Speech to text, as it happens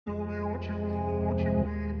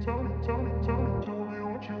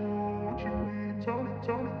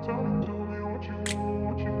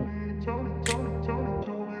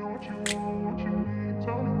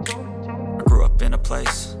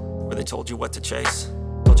place where they told you what to chase,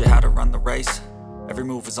 told you how to run the race. Every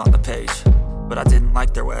move was on the page, but I didn't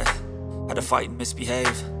like their way. Had to fight and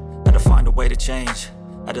misbehave, had to find a way to change,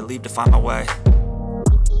 had to leave to find my way.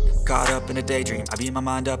 Caught up in a daydream, I beat my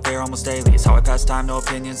mind up there almost daily. It's how I pass time, no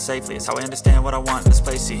opinions safely. It's how I understand what I want in this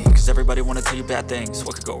place, see. Cause everybody wanna tell you bad things,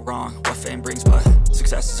 what could go wrong, what fame brings. But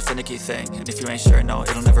success is a finicky thing, and if you ain't sure, no,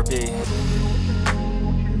 it'll never be.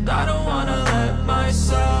 And I don't wanna let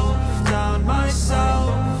myself down,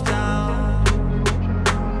 myself down.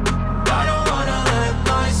 And I don't wanna let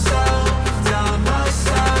myself down,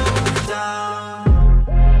 myself down.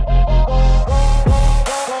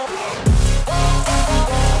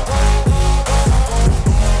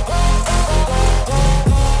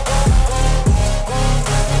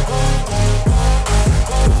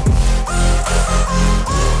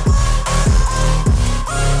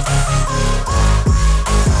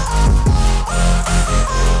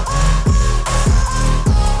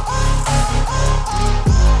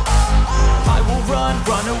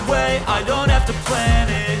 I don't have to plan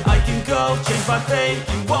it, I can go change my fate.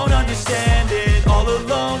 You won't understand it, all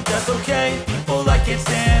alone, that's okay. People I can't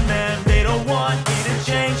stand them, they don't want me to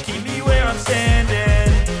change. Keep me where I'm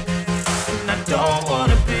standing, and I don't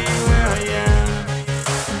wanna be where I am.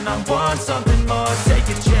 And I want something